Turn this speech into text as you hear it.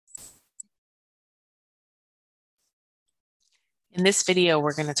In this video,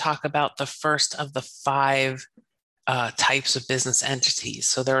 we're going to talk about the first of the five types of business entities.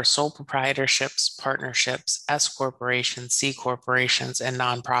 So there are sole proprietorships, partnerships, S corporations, C corporations, and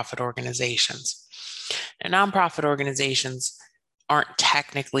nonprofit organizations. Now, nonprofit organizations aren't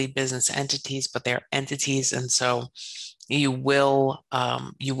technically business entities, but they're entities, and so you will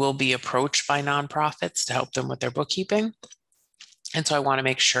be approached by nonprofits to help them with their bookkeeping. And so I want to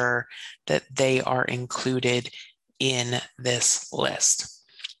make sure that they are included in this list.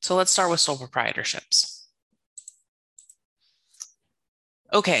 So let's start with sole proprietorships.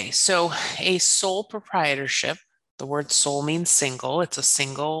 Okay, so a sole proprietorship, the word sole means single. It's a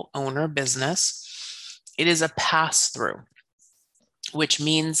single owner business. It is a pass-through, which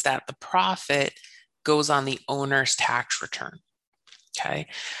means that the profit goes on the owner's tax return. Okay,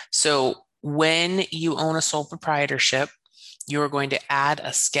 so when you own a sole proprietorship, you're going to add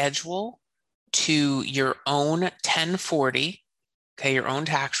a schedule to your own 1040, okay, your own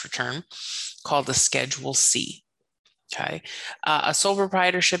tax return, called the Schedule C. Okay, a sole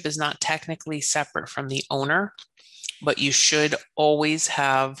proprietorship is not technically separate from the owner, but you should always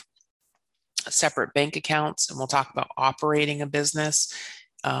have separate bank accounts, and we'll talk about operating a business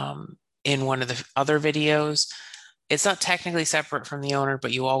in one of the other videos. It's not technically separate from the owner,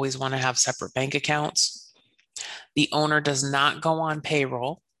 but you always want to have separate bank accounts. The owner does not go on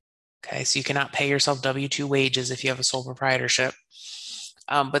payroll. Okay, so you cannot pay yourself W-2 wages if you have a sole proprietorship,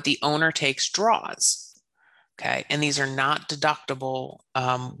 but the owner takes draws. Okay, and these are not deductible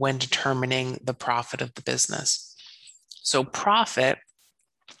when determining the profit of the business. So profit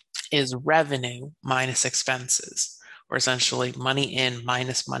is revenue minus expenses, or essentially money in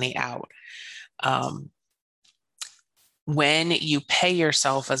minus money out. When you pay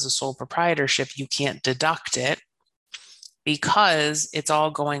yourself as a sole proprietorship, you can't deduct it because it's all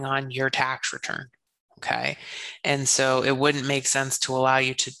going on your tax return. Okay, and so it wouldn't make sense to allow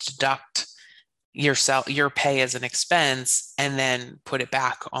you to deduct your pay as an expense and then put it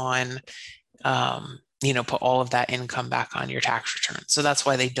back on, put all of that income back on your tax return. So that's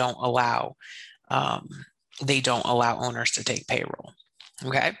why they don't allow owners to take payroll.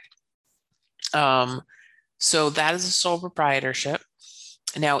 Okay. So that is a sole proprietorship.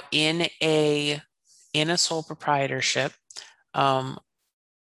 Now, in a sole proprietorship,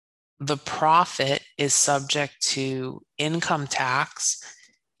 the profit is subject to income tax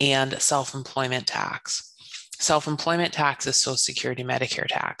and self-employment tax. Self-employment tax is Social Security, Medicare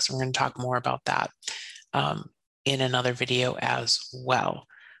tax. We're going to talk more about that in another video as well.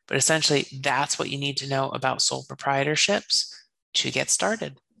 But essentially, that's what you need to know about sole proprietorships to get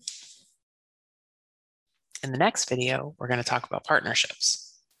started. In the next video, we're going to talk about partnerships.